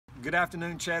Good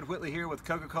afternoon, Chad Whitley here with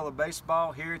Coca-Cola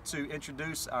Baseball, here to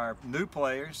introduce our new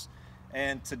players.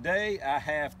 And today I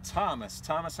have Thomas.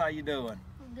 Thomas, how you doing?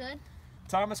 Good.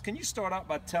 Thomas, can you start out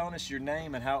by telling us your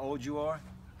name and how old you are?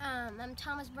 I'm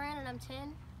Thomas Brand and I'm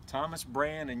 10. Thomas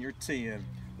Brand and you're 10.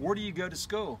 Where do you go to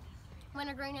school?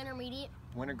 Wintergreen Intermediate.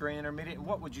 Wintergreen Intermediate. And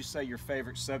what would you say your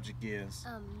favorite subject is?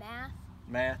 Math.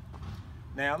 Math.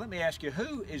 Now let me ask you,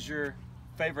 who is your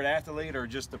favorite athlete or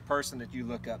just the person that you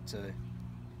look up to?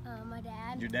 My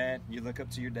dad. Your dad? You look up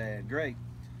to your dad. Great.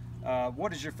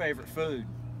 What is your favorite food?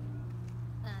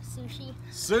 Sushi.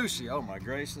 Sushi. Oh my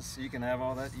gracious. You can have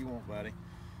all that you want, buddy.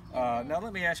 Now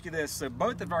let me ask you this. So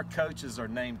both of our coaches are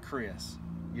named Chris.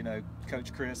 You know,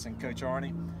 Coach Chris and Coach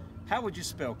Arnie. How would you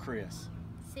spell Chris?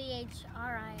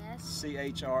 C-H-R-I-S.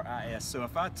 C-H-R-I-S. So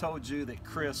if I told you that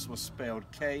Chris was spelled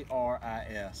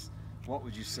K-R-I-S, what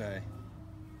would you say?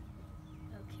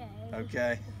 Okay.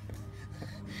 Okay.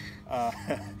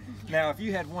 Now, if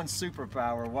you had one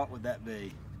superpower, what would that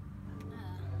be?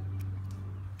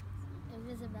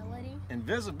 Invisibility.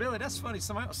 Invisibility? That's funny.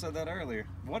 Somebody else said that earlier.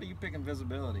 What do you pick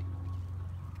invisibility?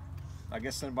 I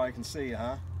guess anybody can see you,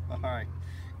 huh? All right.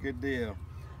 Good deal.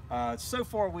 So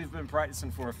far, we've been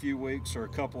practicing for a few weeks or a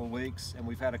couple of weeks, and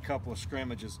we've had a couple of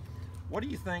scrimmages. What do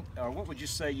you think, or what would you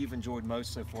say you've enjoyed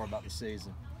most so far about the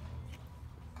season?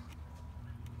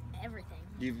 Everything.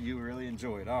 You really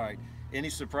enjoyed. All right. Any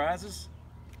surprises?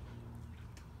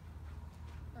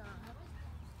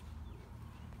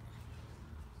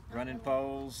 Running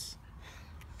poles,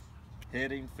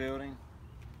 hitting, fielding.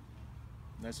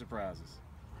 No surprises.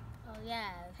 Oh yeah,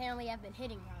 apparently I've been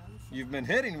hitting wrong. So. You've been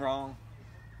hitting wrong.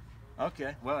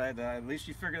 Okay, well at least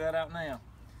you figured that out now.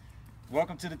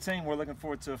 Welcome to the team. We're looking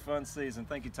forward to a fun season.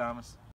 Thank you, Thomas.